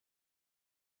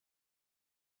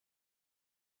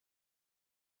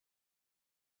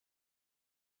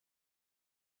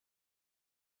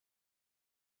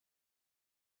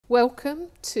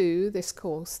Welcome to this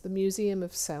course, The Museum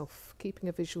of Self, Keeping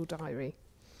a Visual Diary.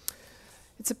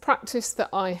 It's a practice that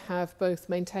I have both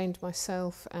maintained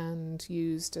myself and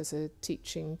used as a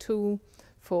teaching tool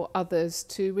for others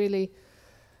to really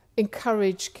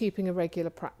encourage keeping a regular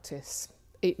practice.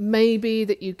 It may be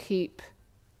that you keep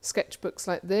sketchbooks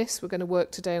like this. We're going to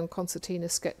work today on concertina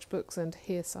sketchbooks, and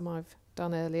here's some I've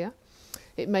done earlier.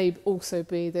 It may also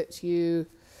be that you,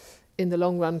 in the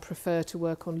long run, prefer to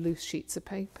work on loose sheets of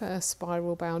paper,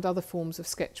 spiral bound, other forms of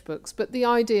sketchbooks. But the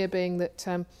idea being that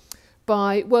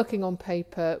by working on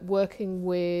paper, working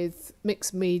with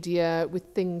mixed media,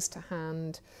 with things to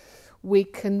hand, we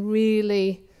can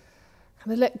really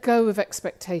kind of let go of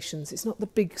expectations. It's not the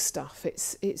big stuff,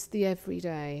 it's the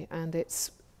everyday, and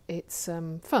it's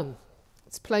fun.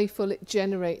 It's playful, it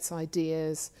generates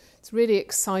ideas. It's a really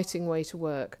exciting way to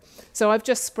work. So I've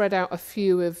just spread out a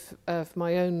few of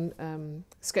my own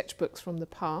sketchbooks from the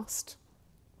past.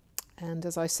 And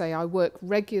as I say, I work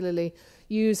regularly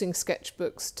using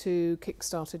sketchbooks to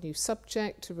kickstart a new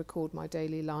subject, to record my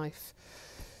daily life,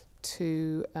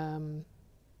 to...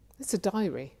 it's a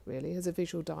diary, really, as a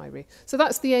visual diary. So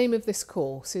that's the aim of this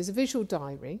course, is a visual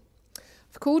diary.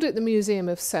 I've called it the Museum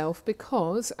of Self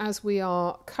because, as we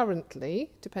are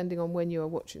currently, depending on when you are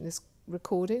watching this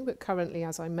recording, but currently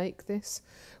as I make this,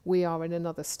 we are in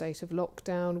another state of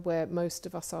lockdown where most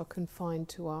of us are confined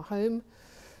to our home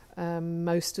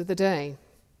most of the day.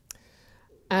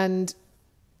 And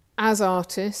as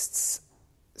artists,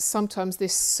 sometimes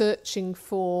this searching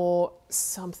for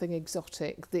something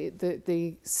exotic,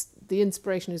 the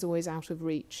inspiration is always out of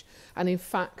reach. And in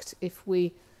fact, if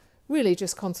we really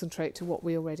just concentrate to what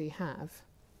we already have,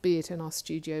 be it in our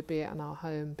studio, be it in our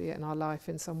home, be it in our life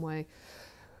in some way,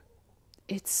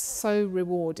 it's so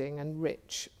rewarding and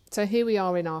rich. So here we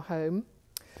are in our home.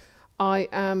 I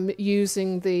am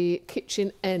using the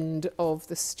kitchen end of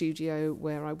the studio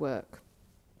where I work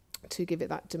to give it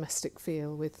that domestic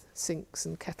feel, with sinks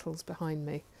and kettles behind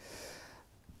me.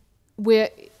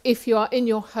 If you are in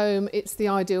your home, it's the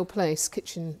ideal place.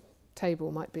 Kitchen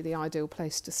table might be the ideal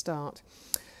place to start.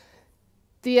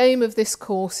 The aim of this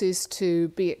course is to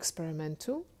be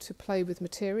experimental, to play with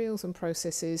materials and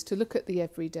processes, to look at the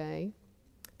everyday,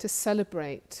 to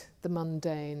celebrate the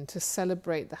mundane, to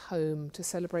celebrate the home, to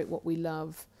celebrate what we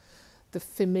love, the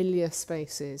familiar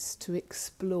spaces, to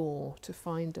explore, to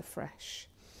find afresh.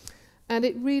 And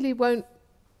it really won't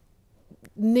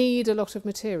need a lot of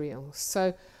materials.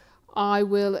 So I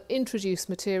will introduce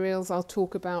materials, I'll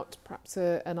talk about perhaps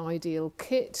an ideal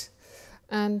kit,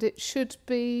 and it should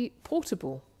be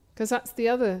portable, because that's the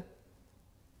other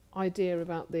idea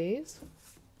about these.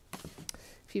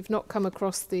 If you've not come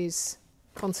across these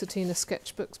concertina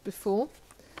sketchbooks before,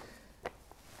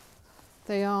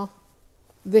 they are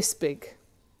this big.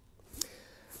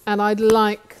 And I'd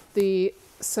like the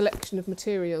selection of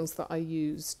materials that I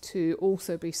use to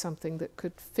also be something that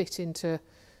could fit into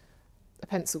a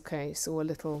pencil case or a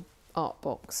little art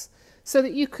box, so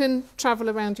that you can travel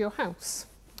around your house,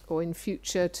 or in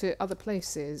future to other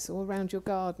places, or around your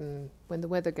garden when the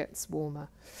weather gets warmer.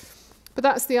 But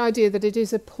that's the idea, that it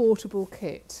is a portable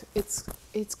kit.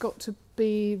 It's got to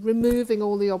be removing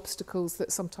all the obstacles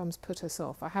that sometimes put us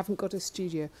off. I haven't got a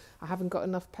studio, I haven't got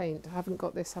enough paint, I haven't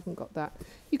got this, haven't got that.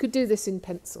 You could do this in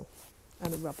pencil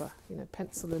and a rubber,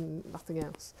 pencil and nothing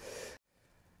else.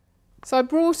 So I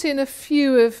brought in a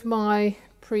few of my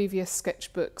previous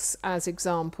sketchbooks as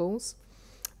examples.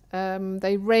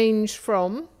 They range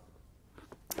from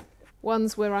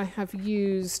ones where I have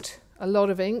used a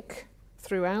lot of ink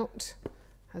throughout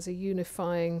as a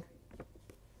unifying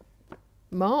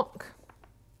mark,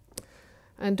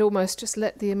 and almost just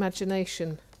let the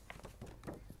imagination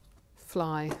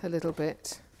fly a little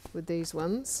bit with these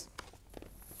ones.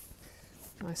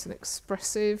 Nice and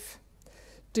expressive,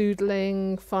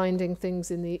 doodling, finding things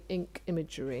in the ink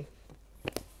imagery.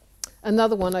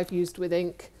 Another one I've used with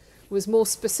ink was more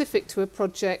specific to a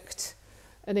project,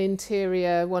 an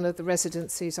interior, one of the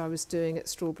residencies I was doing at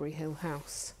Strawberry Hill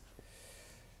House.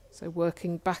 So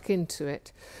working back into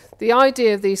it. The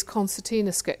idea of these concertina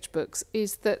sketchbooks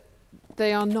is that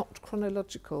they are not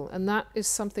chronological, and that is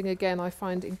something, again, I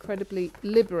find incredibly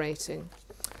liberating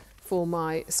for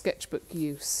my sketchbook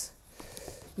use.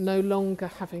 No longer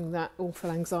having that awful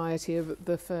anxiety of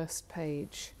the first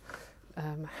page.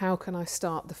 How can I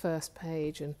start the first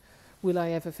page, and will I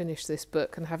ever finish this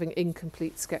book, and having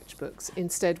incomplete sketchbooks.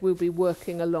 Instead, we'll be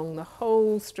working along the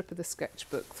whole strip of the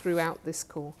sketchbook throughout this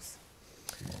course.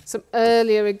 Some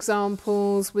earlier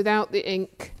examples without the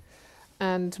ink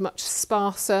and much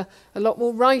sparser, a lot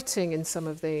more writing in some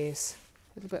of these.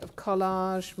 A little bit of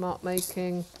collage, mark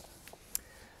making.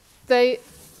 They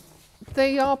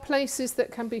They are places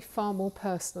that can be far more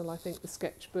personal, I think, the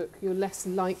sketchbook. You're less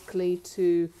likely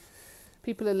to,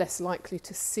 people are less likely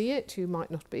to see it. You might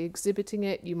not be exhibiting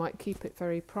it. You might keep it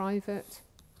very private.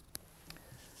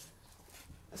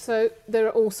 So there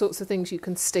are all sorts of things you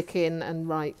can stick in and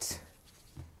write.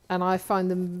 And I find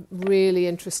them really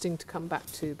interesting to come back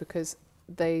to because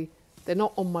they're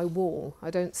not on my wall. I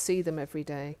don't see them every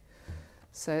day.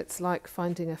 So it's like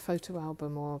finding a photo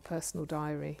album or a personal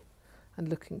diary and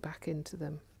looking back into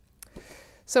them.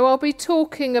 So I'll be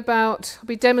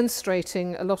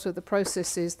demonstrating a lot of the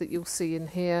processes that you'll see in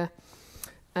here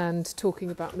and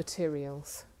talking about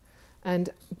materials and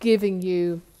giving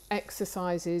you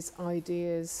exercises,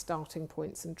 ideas, starting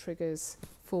points and triggers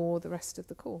for the rest of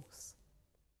the course.